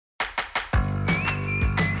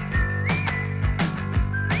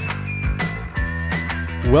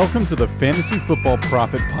Welcome to the Fantasy Football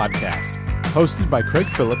Profit Podcast, hosted by Craig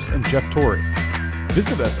Phillips and Jeff Torrey.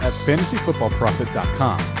 Visit us at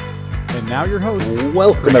fantasyfootballprofit.com. And now your hosts.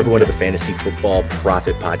 Welcome everyone to the Fantasy Football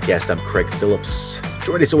Profit Podcast. I'm Craig Phillips,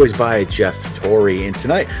 joined as always by Jeff Torrey. And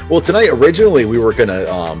tonight originally we were going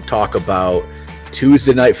to talk about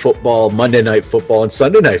Tuesday night football, Monday night football, and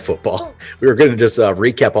Sunday night football. We were going to just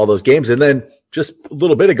recap all those games. And then just a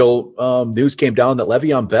little bit ago, news came down that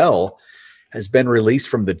Le'Veon Bell has been released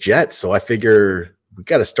from the Jets. So I figure we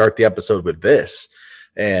got to start the episode with this.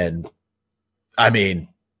 And I mean,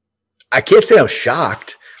 I can't say I'm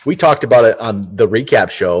shocked. We talked about it on the recap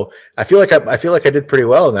show. I feel like I did pretty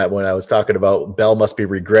well in that when I was talking about Bell must be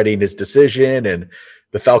regretting his decision and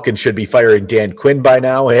the Falcons should be firing Dan Quinn by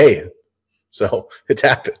now. Hey, so it's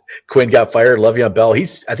happened. Quinn got fired. Le'Veon Bell, I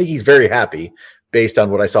think he's very happy based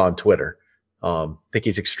on what I saw on Twitter. I think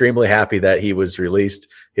he's extremely happy that he was released.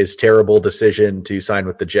 His terrible decision to sign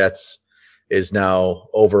with the Jets is now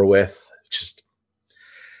over with.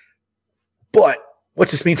 But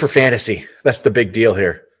what's this mean for fantasy? That's the big deal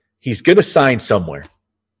here. He's going to sign somewhere.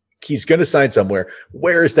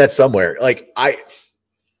 Where is that somewhere?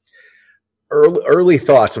 Early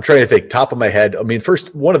thoughts. I'm trying to think top of my head. I mean,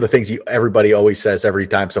 first, one of the things everybody always says every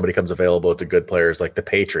time somebody comes available, it's a good player, is like the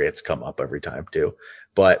Patriots come up every time too.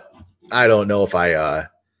 But I don't know if I,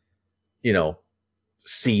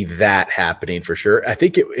 see that happening for sure. I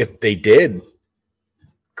think if they did,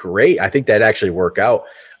 great. I think that'd actually work out.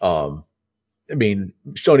 I mean,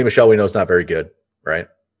 Sony Michel, we know is not very good, right?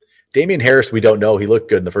 Damian Harris, we don't know. He looked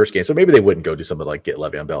good in the first game, so maybe they wouldn't go do something like get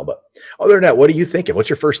Le'Veon Bell. But other than that, what are you thinking? What's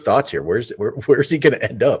your first thoughts here? Where's he going to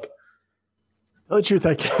end up? Tell the truth,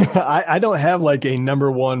 I don't have like a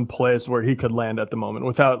number one place where he could land at the moment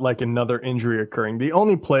without like another injury occurring. The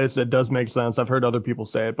only place that does make sense, I've heard other people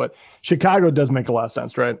say it, but Chicago does make a lot of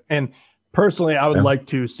sense, right? And personally, I would like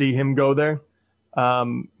to see him go there,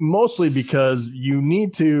 mostly because you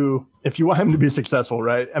need to, if you want him to be successful,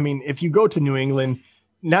 right? I mean, if you go to New England,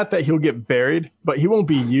 not that he'll get buried, but he won't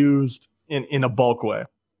be used in a bulk way.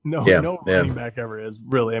 No running back ever is,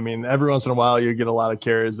 really. I mean, every once in a while you get a lot of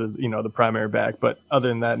carries as, the primary back, but other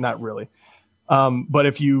than that, not really. But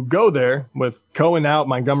if you go there with Cohen out,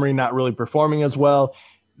 Montgomery not really performing as well,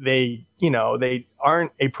 they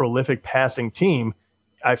aren't a prolific passing team.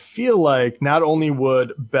 I feel like not only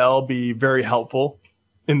would Bell be very helpful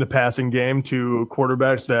in the passing game to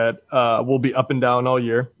quarterbacks that will be up and down all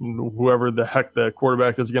year, whoever the heck the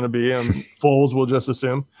quarterback is going to be, and Foles will just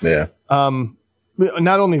assume. Yeah.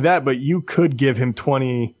 Not only that, but you could give him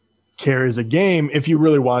 20 carries a game if you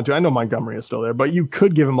really want to. I know Montgomery is still there, but you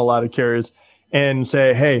could give him a lot of carries and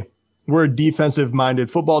say, hey, we're a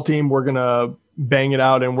defensive-minded football team. We're going to bang it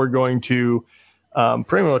out, and we're going to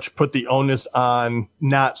pretty much put the onus on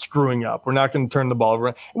not screwing up. We're not going to turn the ball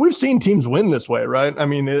over. We've seen teams win this way, right? I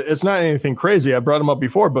mean, it's not anything crazy. I brought him up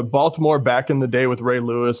before, but Baltimore back in the day with Ray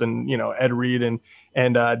Lewis and, Ed Reed and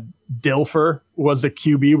Dilfer was the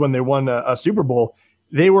QB when they won a Super Bowl.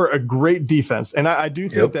 They were a great defense. And I do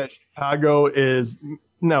think that Chicago is,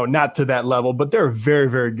 no, not to that level, but they're a very,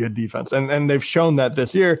 very good defense. And they've shown that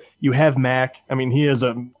this year. You have Mac. I mean, he is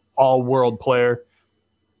an all-world player.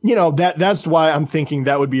 That's why I'm thinking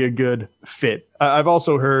that would be a good fit. I've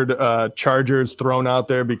also heard Chargers thrown out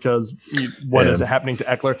there because what is happening to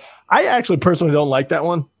Eckler? I actually personally don't like that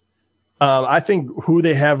one. I think who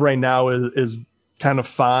they have right now is kind of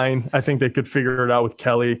fine. I think they could figure it out with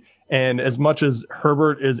Kelly. And as much as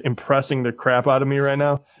Herbert is impressing the crap out of me right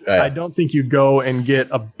now, I don't think you go and get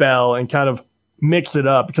a Bell and kind of mix it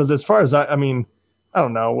up. Because as far as I don't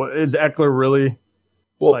know. Is Eckler really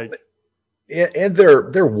And they're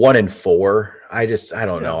 1-4. I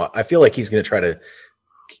don't know. I feel like he's going to try to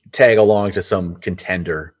tag along to some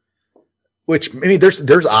contender. Which, I mean,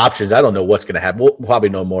 there's options. I don't know what's going to happen. We'll probably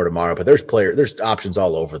know more tomorrow. But there's options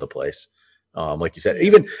all over the place. Like you said,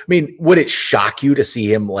 would it shock you to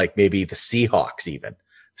see him like maybe the Seahawks even?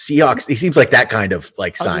 Seahawks, he seems like that kind of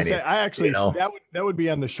like signing. That would be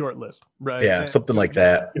on the short list, right? Yeah, something like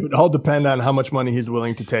that. It would all depend on how much money he's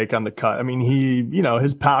willing to take on the cut. I mean,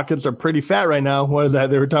 his pockets are pretty fat right now. What is that?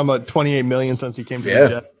 They were talking about $28 million since he came to the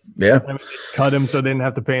Jets. Yeah. I mean, they cut him so they didn't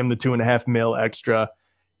have to pay him the $2.5 million extra.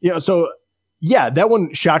 So yeah, that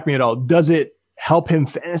wouldn't shock me at all. Does it help him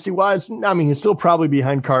fantasy wise? I mean, he's still probably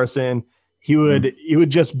behind Carson. He would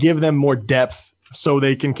just give them more depth so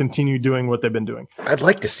they can continue doing what they've been doing. I'd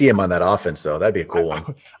like to see him on that offense, though. That'd be a cool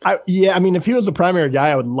one. If he was the primary guy,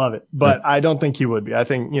 I would love it. But I don't think he would be. I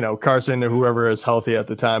think, Carson or whoever is healthy at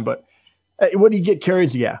the time. But would he get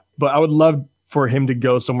carries? Yeah. But I would love for him to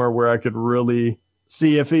go somewhere where I could really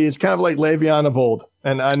see if he's kind of like Le'Veon of old,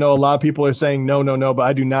 And I know a lot of people are saying no, but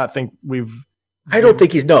I do not think I don't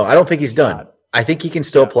think he's done. I think he can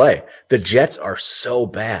still play. The Jets are so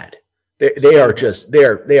bad. They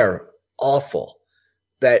are awful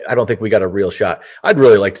that I don't think we got a real shot. I'd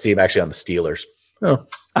really like to see him actually on the Steelers. Oh.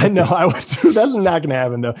 I know I would too. That's not going to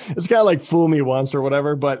happen though. It's kind of like fool me once or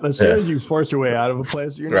whatever. But as soon as you force your way out of a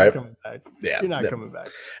place, you're not coming back. Yeah, you're not coming back.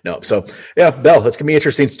 No. So yeah, Bell. It's gonna be an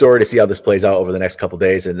interesting story to see how this plays out over the next couple of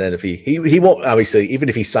days. And then if he won't, obviously, even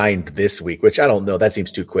if he signed this week, which I don't know, that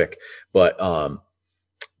seems too quick. But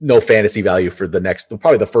no fantasy value for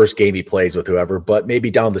probably the first game he plays with whoever. But maybe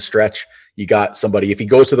down the stretch, you got somebody if he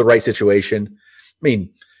goes to the right situation. I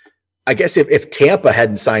mean, I guess if Tampa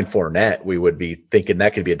hadn't signed Fournette, we would be thinking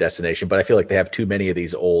that could be a destination. But I feel like they have too many of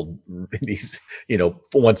these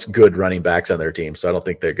once good running backs on their team, so I don't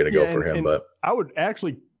think they're going to go for him. But I would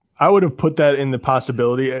have put that in the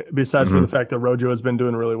possibility. Besides for the fact that Rojo has been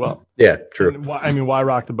doing really well. Yeah, true. And why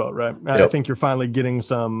rock the boat, right? I think you're finally getting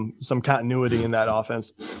some continuity in that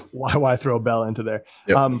offense. Why throw Bell into there?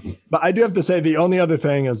 Yep. But I do have to say the only other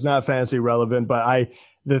thing is not fantasy relevant, but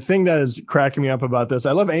the thing that is cracking me up about this,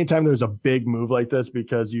 I love anytime there's a big move like this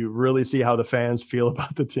because you really see how the fans feel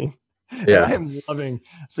about the team. Yeah, I am loving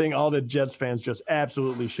seeing all the Jets fans just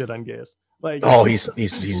absolutely shit on Gase. Like, oh, he's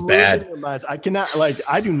bad. I cannot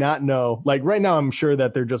I do not know. Like right now, I'm sure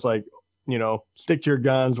that they're just like, stick to your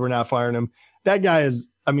guns. We're not firing him. That guy is.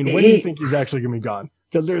 I mean, when do you think he's actually gonna be gone?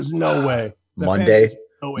 Because there's no way. Monday,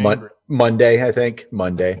 I think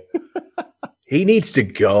Monday. He needs to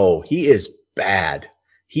go. He is bad.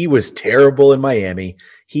 He was terrible in Miami.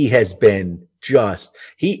 He has been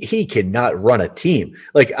he cannot run a team.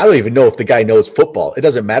 Like, I don't even know if the guy knows football. It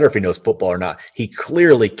doesn't matter if he knows football or not. He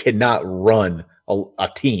clearly cannot run a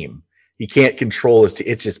team. He can't control his team.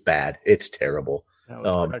 It's just bad. It's terrible. That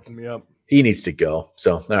was cracking me up. He needs to go.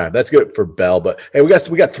 So, all right, that's good for Bell. But hey, we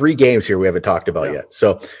got 3 games here we haven't talked about yet.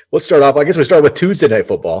 So let's start off. I guess we start with Tuesday Night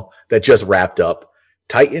Football that just wrapped up.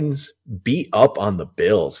 Titans beat up on the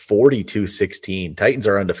Bills 42-16. Titans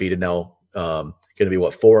are undefeated now. Going to be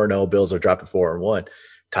 4-0. Bills are dropping 4-1.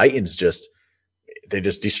 Titans just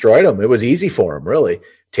destroyed them. It was easy for them, really.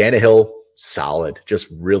 Tannehill, solid, just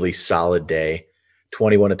really solid day.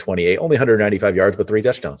 21-28, only 195 yards, but 3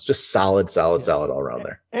 touchdowns. Just solid all around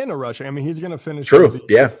there. And a rushing. I mean, he's going to finish. True.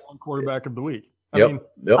 Yeah. Quarterback of the week.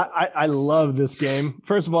 I love this game.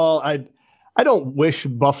 First of all, I don't wish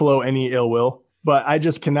Buffalo any ill will. But I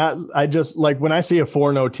just cannot. I just like when I see a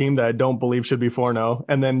 4-0 team that I don't believe should be 4-0,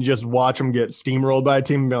 and then just watch them get steamrolled by a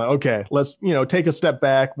team and be like, okay, let's take a step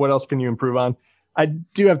back. What else can you improve on? I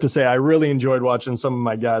do have to say I really enjoyed watching some of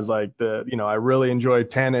my guys like I really enjoyed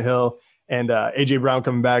Tannehill and AJ Brown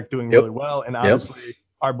coming back doing really well, and obviously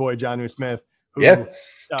our boy Jonnu Smith, who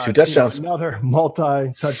 2 touchdowns, another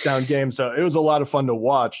multi-touchdown game. So it was a lot of fun to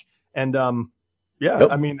watch, and I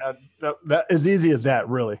mean that as easy as that,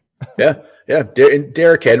 really. Yeah.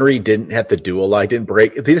 Derrick Henry didn't have to do a lot. He didn't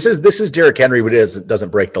break. This is Derrick Henry, who doesn't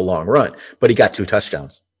break the long run, but he got 2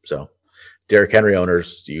 touchdowns. So, Derrick Henry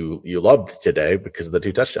owners, you loved today because of the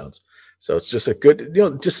 2 touchdowns. So it's just a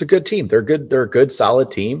good team. They're good. They're a good,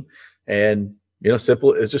 solid team, and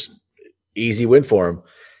simple. It's just easy win for them.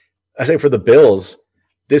 I think for the Bills,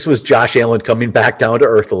 this was Josh Allen coming back down to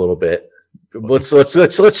earth a little bit. Let's cool it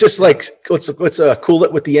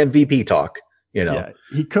with the MVP talk. Yeah,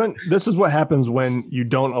 he couldn't. This is what happens when you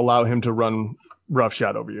don't allow him to run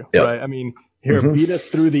roughshod over you, right? I mean, beat us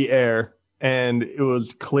through the air, and it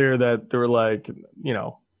was clear that they were like,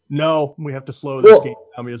 no, we have to slow this game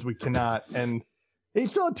down because we cannot. And he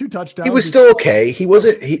still had 2 touchdowns. He was still okay. He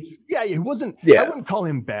wasn't. He wasn't. Yeah. I wouldn't call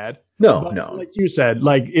him bad. No. Like you said,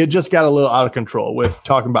 like it just got a little out of control with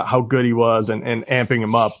talking about how good he was and amping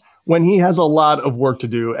him up when he has a lot of work to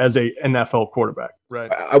do as a NFL quarterback. Right.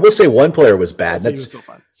 I will say one player was bad.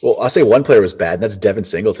 I'll say one player was bad, and that's Devin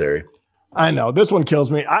Singletary. I know this one kills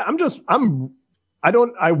me. I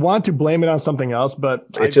want to blame it on something else, but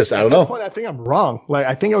I don't know. Point, I think I'm wrong. Like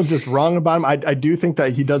I think I was just wrong about him. I do think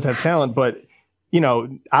that he does have talent, but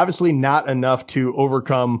obviously not enough to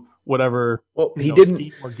overcome whatever he didn't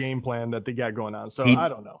scheme or game plan that they got going on. So I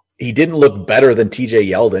don't know. He didn't look better than TJ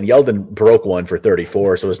Yeldon. Yeldon broke one for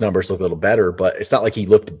 34, so his numbers look a little better, but it's not like he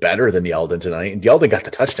looked better than Yeldon tonight. And Yeldon got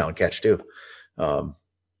the touchdown catch too,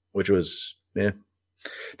 which was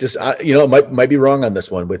just might be wrong on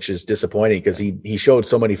this one, which is disappointing because he showed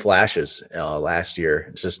so many flashes last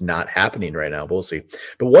year. It's just not happening right now. We'll see.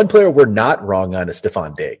 But one player we're not wrong on is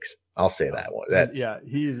Stephon Diggs. I'll say that one.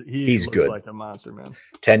 He's good, like a monster, man.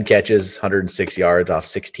 10 catches, 106 yards off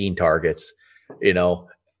 16 targets.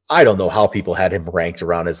 I don't know how people had him ranked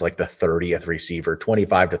around as like the 30th receiver,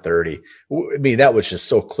 25 to 30. I mean, that was just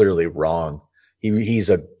so clearly wrong. He's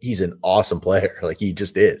an awesome player. Like he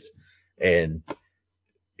just is. And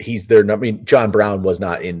he's there. I mean, John Brown was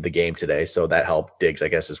not in the game today, so that helped Diggs, I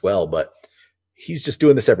guess, as well. But he's just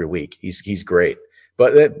doing this every week. He's great.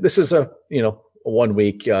 But this is a 1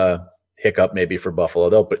 week hiccup maybe for Buffalo.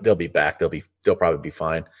 They'll be back. They'll probably be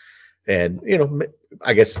fine. And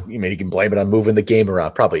I guess you can blame it on moving the game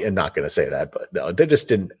around. Probably, I'm not going to say that, but no, they just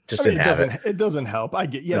didn't have it. It doesn't help. I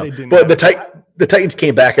get, no. They didn't. But the Titans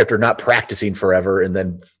came back after not practicing forever, and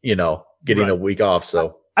then getting a week off.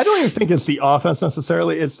 So I don't even think it's the offense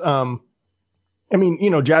necessarily. It's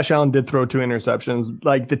Josh Allen did throw 2 interceptions.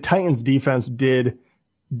 Like the Titans defense did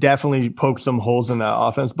definitely poke some holes in that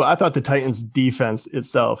offense, but I thought the Titans defense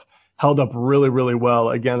itself held up really, really well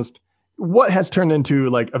against what has turned into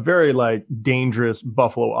like a very like dangerous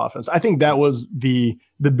Buffalo offense. I think that was the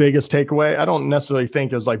biggest takeaway. I don't necessarily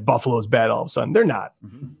think it's like Buffalo's bad all of a sudden. They're not.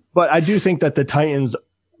 Mm-hmm. But I do think that the Titans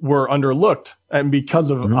were underlooked. And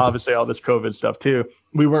because of obviously all this COVID stuff too,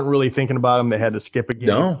 we weren't really thinking about them. They had to skip a game.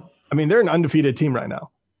 No. I mean, they're an undefeated team right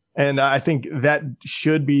now. And I think that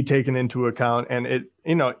should be taken into account. And it,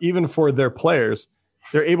 even for their players,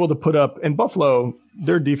 they're able to put up, and Buffalo,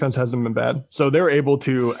 their defense hasn't been bad. So they're able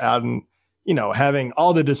to add, having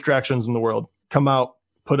all the distractions in the world come out,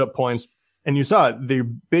 put up points. And you saw it, the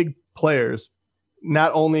big players,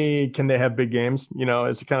 not only can they have big games,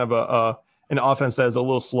 it's kind of an offense that is a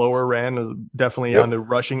little slower ran, definitely on the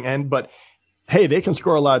rushing end, but hey, they can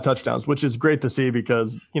score a lot of touchdowns, which is great to see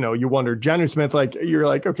because, you wonder, Jonnu Smith, you're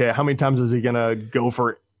like, okay, how many times is he going to go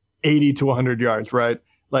for 80 to 100 yards, right?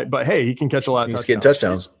 But hey, he can catch a lot of touchdowns. He's getting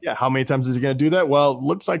touchdowns. Yeah, how many times is he going to do that? Well,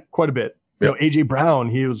 looks like quite a bit. Yep. A.J. Brown,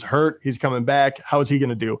 he was hurt. He's coming back. How is he going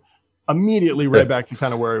to do? Immediately right back to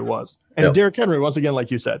kind of where he was. And Derrick Henry, once again,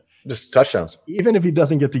 like you said. Just touchdowns. Even if he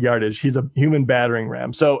doesn't get the yardage, he's a human battering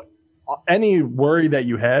ram. So any worry that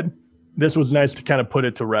you had, this was nice to kind of put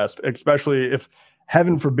it to rest, especially if,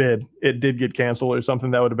 heaven forbid, it did get canceled or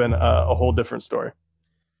something. That would have been a whole different story.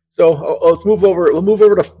 So let's move over. We'll move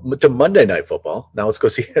over to Monday Night Football. Now let's go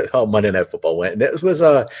see how Monday Night Football went. And it was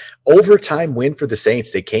a overtime win for the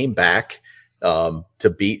Saints. They came back to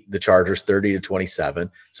beat the Chargers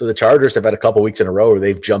 30-27. So the Chargers have had a couple weeks in a row where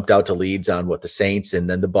they've jumped out to leads on the Saints and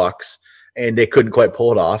then the Bucks, and they couldn't quite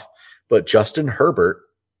pull it off. But Justin Herbert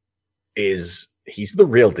he's the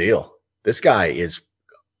real deal. This guy is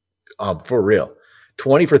for real.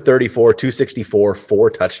 20 for 34, 264,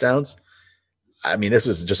 4 touchdowns. I mean, this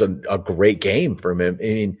was just a great game from him. I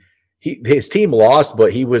mean, his team lost,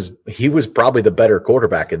 but he was probably the better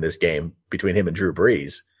quarterback in this game between him and Drew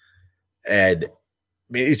Brees. And I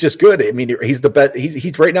mean, he's just good. I mean, he's the best.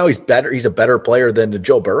 He's right now. He's better. He's a better player than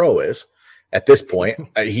Joe Burrow is at this point.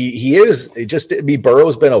 He is.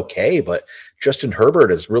 Burrow's been okay, but Justin Herbert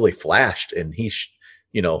has really flashed, and he's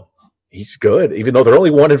good. Even though they're only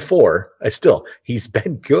 1-4, he's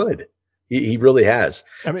been good. He really has.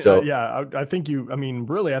 I mean, I think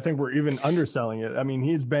really, I think we're even underselling it. I mean,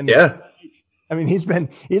 he's been,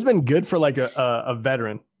 he's been good for like a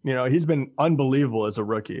veteran. He's been unbelievable as a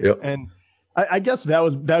rookie. Yep. And I guess that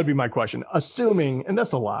would be my question. Assuming, and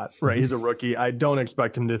that's a lot, right? He's a rookie. I don't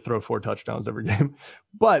expect him to throw 4 touchdowns every game,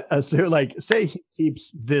 but say he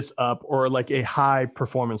keeps this up or like a high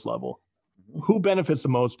performance level, who benefits the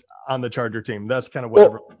most on the Charger team? That's kind of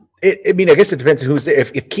whatever. Well, I guess it depends on who's there.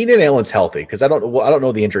 If Keenan Allen's healthy, because I don't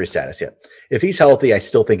know the injury status yet. If he's healthy, I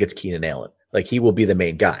still think it's Keenan Allen. Like he will be the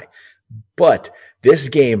main guy. But this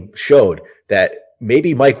game showed that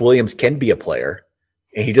maybe Mike Williams can be a player,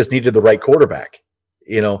 and he just needed the right quarterback.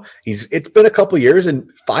 It's been a couple years, and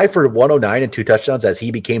 5 for 109 and 2 touchdowns as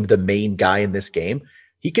he became the main guy in this game.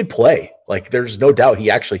 He can play. Like there's no doubt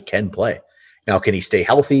he actually can play. Now, can he stay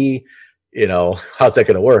healthy? How's that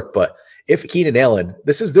going to work? But if Keenan Allen,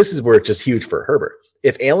 this is where it's just huge for Herbert.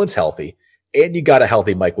 If Allen's healthy and you got a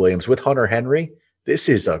healthy Mike Williams with Hunter Henry, this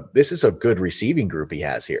is a good receiving group he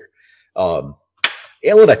has here.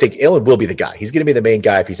 Allen, I think Allen will be the guy. He's going to be the main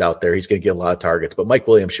guy if he's out there. He's going to get a lot of targets, but Mike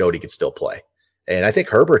Williams showed he could still play. And I think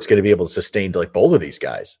Herbert's going to be able to sustain like both of these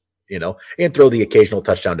guys, and throw the occasional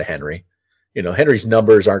touchdown to Henry. Henry's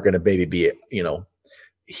numbers aren't going to maybe be,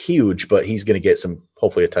 huge, but he's going to get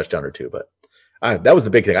hopefully a touchdown or 2. But that was the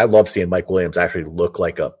big thing. I love seeing Mike Williams actually look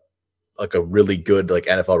like a really good like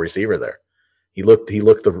NFL receiver there. He looked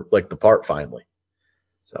the part finally.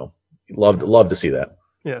 So love to see that.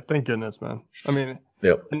 Yeah, thank goodness, man. I mean,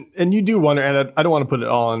 yep. And you do wonder, and I don't want to put it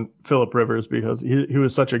all on Phillip Rivers because he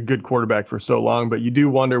was such a good quarterback for so long, but you do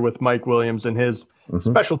wonder with Mike Williams and his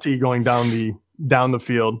specialty going down the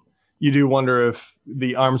field. you do wonder if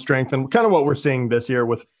the arm strength and kind of what we're seeing this year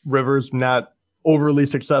with Rivers not overly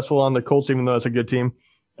successful on the Colts, even though it's a good team.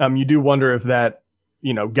 You do wonder if that,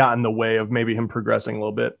 got in the way of maybe him progressing a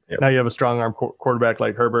little bit. Yep. Now you have a strong arm quarterback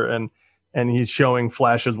like Herbert, and he's showing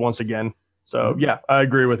flashes once again. So yeah, I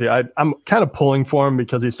agree with you. I'm kind of pulling for him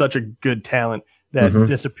because he's such a good talent that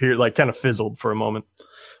disappeared, like kind of fizzled for a moment.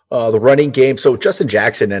 The running game. So Justin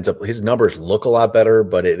Jackson his numbers look a lot better,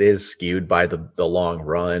 but it is skewed by the long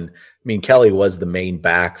run. I mean, Kelly was the main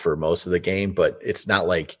back for most of the game, but it's not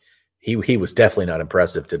like he was definitely not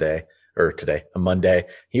impressive on Monday.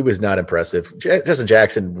 He was not impressive. Justin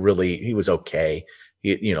Jackson he was okay.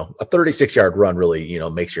 A 36-yard run really,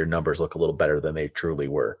 makes your numbers look a little better than they truly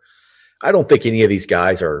were. I don't think any of these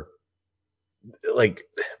guys are like,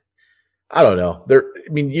 I don't know.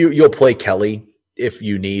 You'll play Kelly if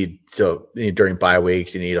you need to during bye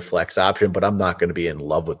weeks, you need a flex option, but I'm not going to be in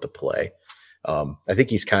love with the play. I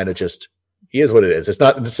think he's kind of he is what it is. It's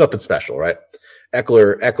nothing special, right?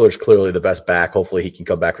 Eckler's clearly the best back. Hopefully he can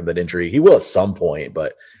come back from that injury. He will at some point,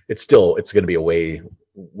 but it's going to be a way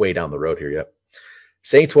down the road here yet.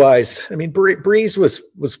 Saints wise, Breeze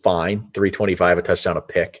was fine. 325, a touchdown, a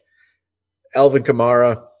pick. Alvin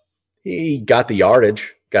Kamara, he got the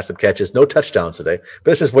yardage, got some catches, no touchdowns today,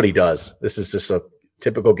 but this is what he does. This is just a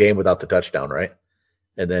typical game without the touchdown, right?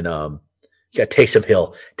 And then you got Taysom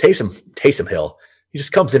Hill. Taysom Hill. He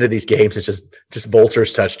just comes into these games and just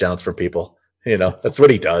vultures touchdowns for people. That's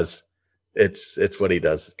what he does. It's what he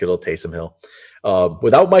does. Good old Taysom Hill.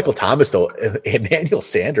 Without Michael Thomas, though, Emmanuel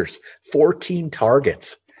Sanders, 14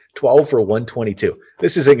 targets, 12 for 122.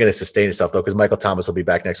 This isn't going to sustain itself, though, because Michael Thomas will be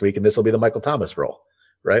back next week, and this will be the Michael Thomas role,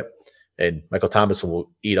 right? And Michael Thomas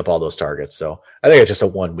will eat up all those targets. So I think it's just a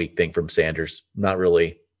 1 week thing from Sanders. Not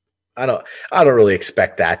really. I don't really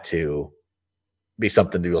expect that to be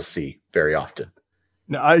something that you'll see very often.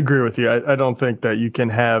 No, I agree with you. I don't think that you can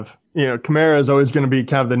have, Kamara is always going to be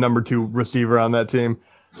kind of the number 2 receiver on that team.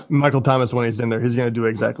 Michael Thomas, when he's in there, he's going to do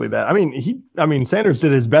exactly that. Sanders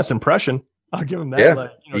did his best impression. I'll give him that.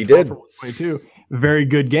 Yeah, he did. For 122. Very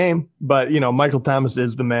good game. But, Michael Thomas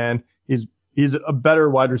is the man. He's a better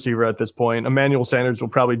wide receiver at this point. Emmanuel Sanders will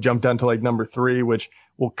probably jump down to like number 3, which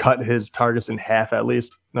will cut his targets in half at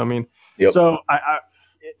least. You know what I mean? Yep. So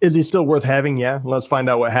is he still worth having? Yeah. Let's find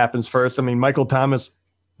out what happens first. Michael Thomas,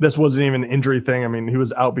 this wasn't even an injury thing. He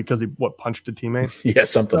was out because he punched a teammate. Yeah,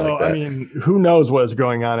 something like that. Who knows what is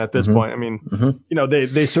going on at this point?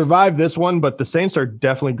 They survived this one, but the Saints are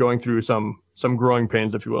definitely going through some growing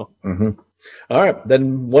pains, if you will. All right,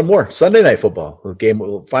 then one more Sunday Night Football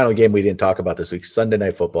final game we didn't talk about this week. Sunday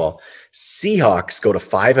Night Football. Seahawks go to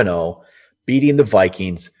 5-0, beating the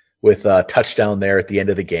Vikings with a touchdown there at the end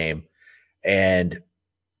of the game, and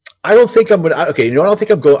I don't think I'm going to – okay, I don't think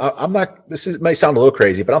I'm going – I'm not – might sound a little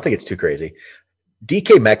crazy, but I don't think it's too crazy.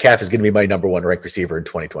 DK Metcalf is going to be my number 1 ranked receiver in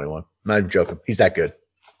 2021. I'm not even joking. He's that good.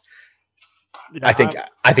 Yeah,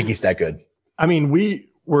 I think he's that good. We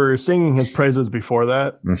were singing his praises before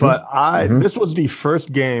that, but this was the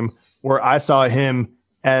first game where I saw him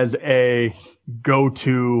as a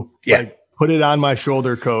go-to, put it on my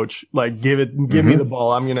shoulder, coach. Give me the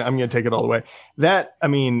ball. I'm gonna take it all the way. That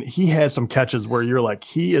he had some catches where you're like,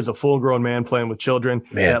 he is a full-grown man playing with children.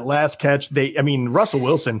 Man. That last catch, Russell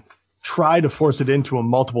Wilson tried to force it into him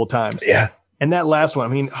multiple times. Yeah, and that last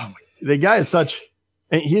one, the guy is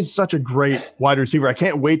he's such a great wide receiver. I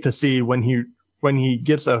can't wait to see when he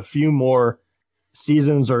gets a few more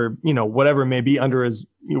seasons or, whatever it may be under his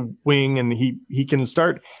wing and he can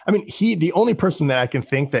start. The only person that I can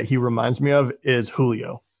think that he reminds me of is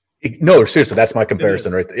Julio. No, seriously, that's my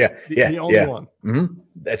comparison right there. Yeah. The only one.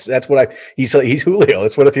 That's what he's Julio.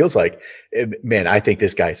 That's what it feels like. Man, I think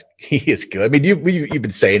this he is good. You've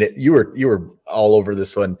been saying it. You were all over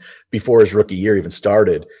this one before his rookie year even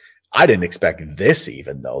started. I didn't expect this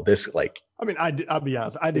even though I'll be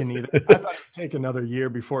honest. I didn't either. I thought it would take another year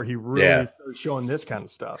before he really started showing this kind of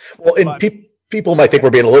stuff. Well, people might think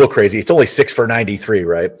we're being a little crazy. It's only 6 for 93,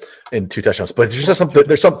 right? And 2 touchdowns, but there's just something.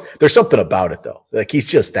 There's something about it though. He's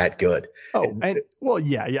just that good. Oh,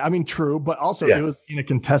 true, but also it was in a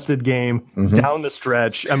contested game down the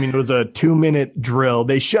stretch. It was a 2-minute drill.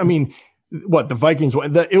 The Vikings?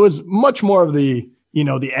 It was much more of the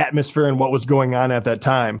the atmosphere and what was going on at that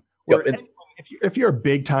time. Where if you're a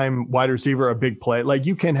big time wide receiver, a big play,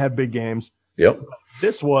 you can have big games. Yep.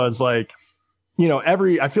 This was I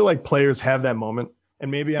feel like players have that moment,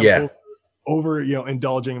 and maybe I'm over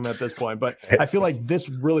indulging him at this point, but I feel like this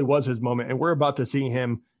really was his moment, and we're about to see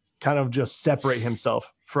him kind of just separate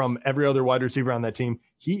himself from every other wide receiver on that team.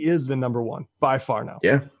 He is the number 1 by far now.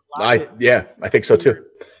 Yeah. I think so too.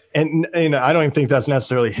 And I don't even think that's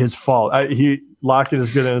necessarily his fault. Lockett is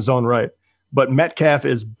good in his own right, but Metcalf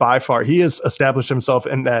is by far, he has established himself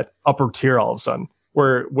in that upper tier all of a sudden,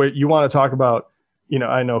 where you want to talk about,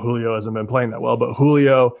 I know Julio hasn't been playing that well, but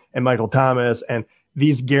Julio and Michael Thomas and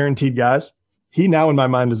these guaranteed guys, he now in my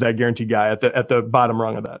mind is that guaranteed guy at the bottom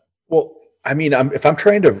rung of that. Well, I mean, if I'm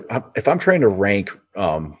trying to rank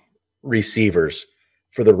receivers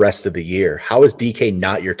for the rest of the year, how is DK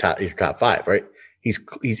not your top five, right? He's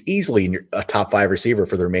easily a top five receiver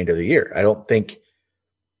for the remainder of the year. I don't think,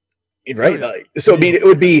 right? So I mean, it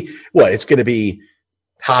would be what it's going to be: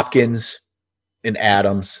 Hopkins and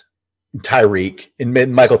Adams, and Tyreek,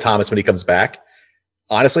 and Michael Thomas when he comes back.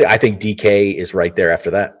 Honestly, I think DK is right there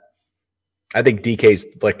after that. I think DK's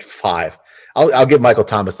like 5. I'll give Michael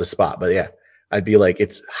Thomas the spot, but yeah, I'd be like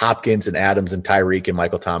it's Hopkins and Adams and Tyreek and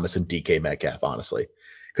Michael Thomas and DK Metcalf, honestly,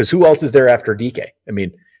 because who else is there after DK? I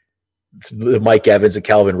mean. Mike Evans and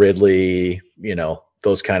Calvin Ridley,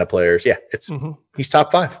 those kind of players. Yeah, he's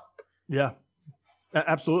top 5. Yeah,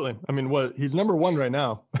 absolutely. I mean, he's number 1 right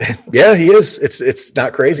now. Yeah, he is. It's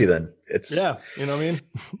not crazy then. Yeah, you know what I mean?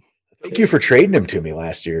 Thank you for trading him to me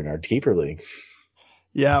last year in our keeper league.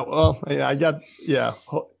 Yeah, well, I got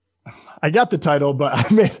the title,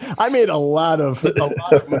 but I made a lot of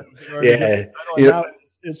moves. Yeah. Now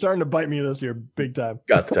it's starting to bite me this year big time.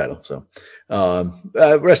 Got the title. So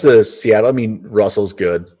rest of the Seattle, I mean, Russell's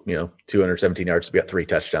good, 217 yards. We got 3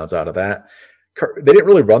 touchdowns out of that. They didn't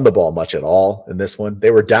really run the ball much at all in this one.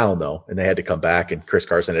 They were down though, and they had to come back, and Chris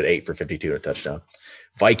Carson had 8 for 52 and a touchdown.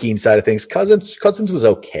 Viking side of things, Cousins was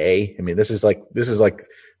okay. I mean, this is like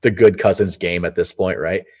the good Cousins game at this point,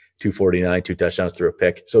 right? 249, 2 touchdowns through a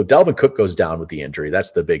pick. So Dalvin Cook goes down with the injury.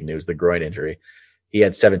 That's the big news, the groin injury. He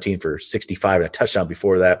had 17 for 65 and a touchdown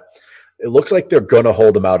before that. It looks like they're going to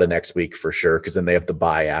hold him out of next week for sure, because then they have the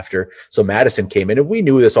bye after. So Madison came in, and we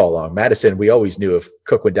knew this all along. Madison, we always knew if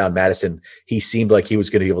Cook went down, Madison, he seemed like he was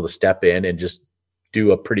going to be able to step in and just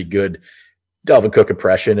do a pretty good Dalvin Cook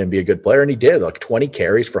impression and be a good player. And he did, like 20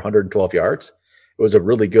 carries for 112 yards. It was a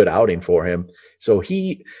really good outing for him. So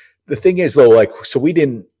the thing is though, so we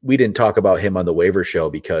didn't talk about him on the waiver show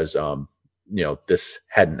because, this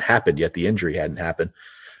hadn't happened yet. The injury hadn't happened.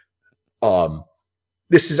 I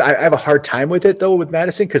have a hard time with it though, with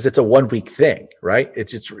Madison, because it's a 1 week thing, right?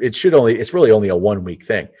 It's really only a 1 week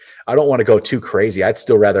thing. I don't want to go too crazy. I'd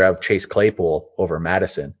still rather have Chase Claypool over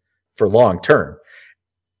Madison for long term.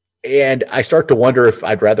 And I start to wonder if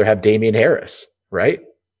I'd rather have Damian Harris, right?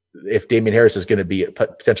 If Damian Harris is going to be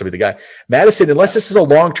potentially the guy. Madison, unless this is a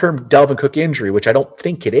long-term Dalvin Cook injury, which I don't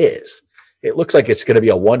think it is, it looks like it's going to be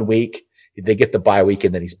a 1 week. They get the bye week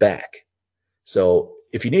and then he's back. So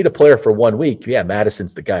if you need a player for 1 week, yeah,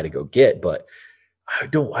 Madison's the guy to go get, but I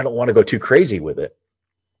don't want to go too crazy with it.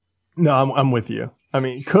 No, I'm with you. I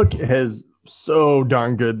mean, Cook has so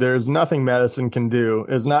darn good. There's nothing Madison can do.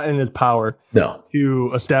 It's not in his power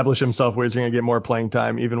to establish himself where he's going to get more playing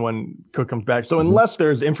time, even when Cook comes back. So unless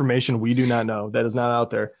there's information we do not know that is not out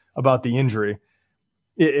there about the injury,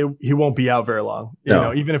 he won't be out very long.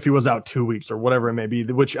 Even if he was out 2 weeks or whatever it may be,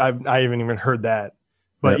 which I haven't even heard that.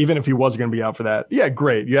 But even if he was going to be out for that, yeah,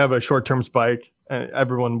 great. You have a short-term spike, and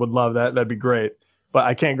everyone would love that. That'd be great. But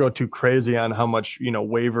I can't go too crazy on how much,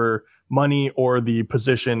 waiver money or the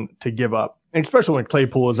position to give up. And especially when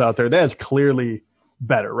Claypool is out there, that is clearly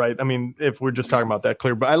better, right? I mean, if we're just talking about that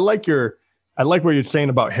clear, but I like what you're saying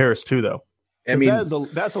about Harris too, though. I mean,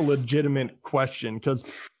 that's a legitimate question, because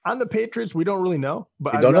on the Patriots, we don't really know,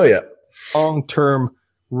 but I don't know yet. Long-term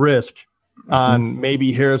risk on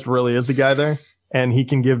maybe Harris really is the guy there, and he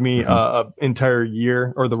can give me a entire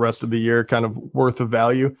year or the rest of the year kind of worth of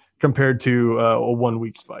value compared to a 1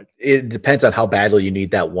 week spike. It depends on how badly you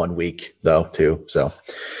need that 1 week though, too. So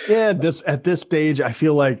yeah, at this stage, I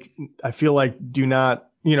feel like do not,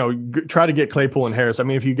 try to get Claypool and Harris. I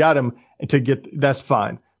mean, if you got him to get, that's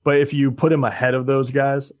fine. But if you put him ahead of those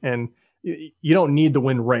guys, and you don't need the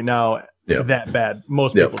win right now that bad,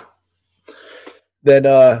 most people. Then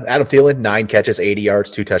Adam Thielen, 9 catches, 80 yards,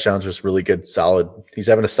 2 touchdowns, was really good, solid. He's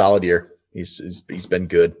having a solid year. He's been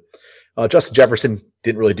good. Justin Jefferson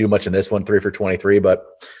didn't really do much in this one, 3 for 23, but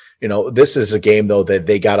this is a game though that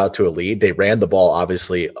they got out to a lead. They ran the ball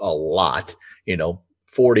obviously a lot,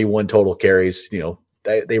 41 total carries.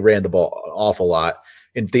 They ran the ball an awful lot.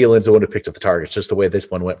 And Thielen's the one who picked up the targets, just the way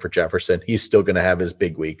this one went for Jefferson. He's still going to have his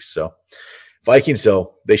big weeks. So Vikings,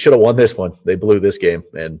 though, they should have won this one. They blew this game,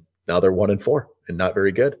 and now they're 1-4 and not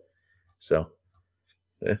very good. So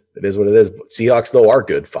it is what it is. Seahawks, though, are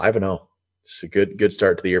good, 5-0. It's a good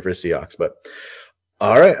start to the year for the Seahawks. But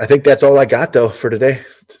all right, I think that's all I got, though, for today.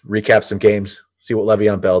 Let's recap some games, see what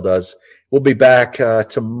Le'Veon Bell does. we'll be back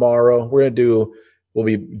tomorrow. We'll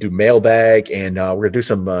do mailbag, and we're gonna do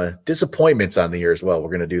some disappointments on the year as well.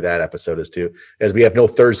 We're gonna do that episode as we have no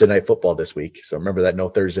Thursday night football this week. So remember that no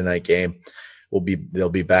Thursday night game. They'll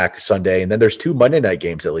be back Sunday, and then there's 2 Monday night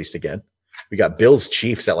games at least again. We got Bills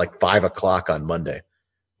Chiefs at like 5:00 on Monday,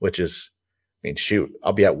 which is, I mean, shoot,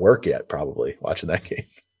 I'll be at work yet probably watching that game.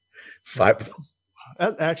 That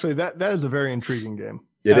is a very intriguing game.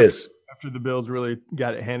 It is. After the Bills really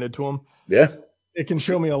got it handed to them. Yeah. It can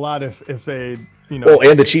show me a lot if they, Well,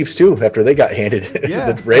 and the Chiefs too, after they got handed.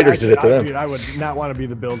 Yeah, the Raiders did it to them. Dude, I would not want to be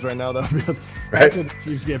the Bills right now, though, because after the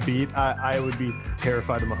Chiefs get beat, I would be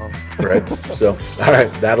terrified of Mahomes. Right. So, all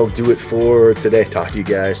right, that'll do it for today. Talk to you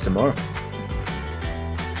guys tomorrow.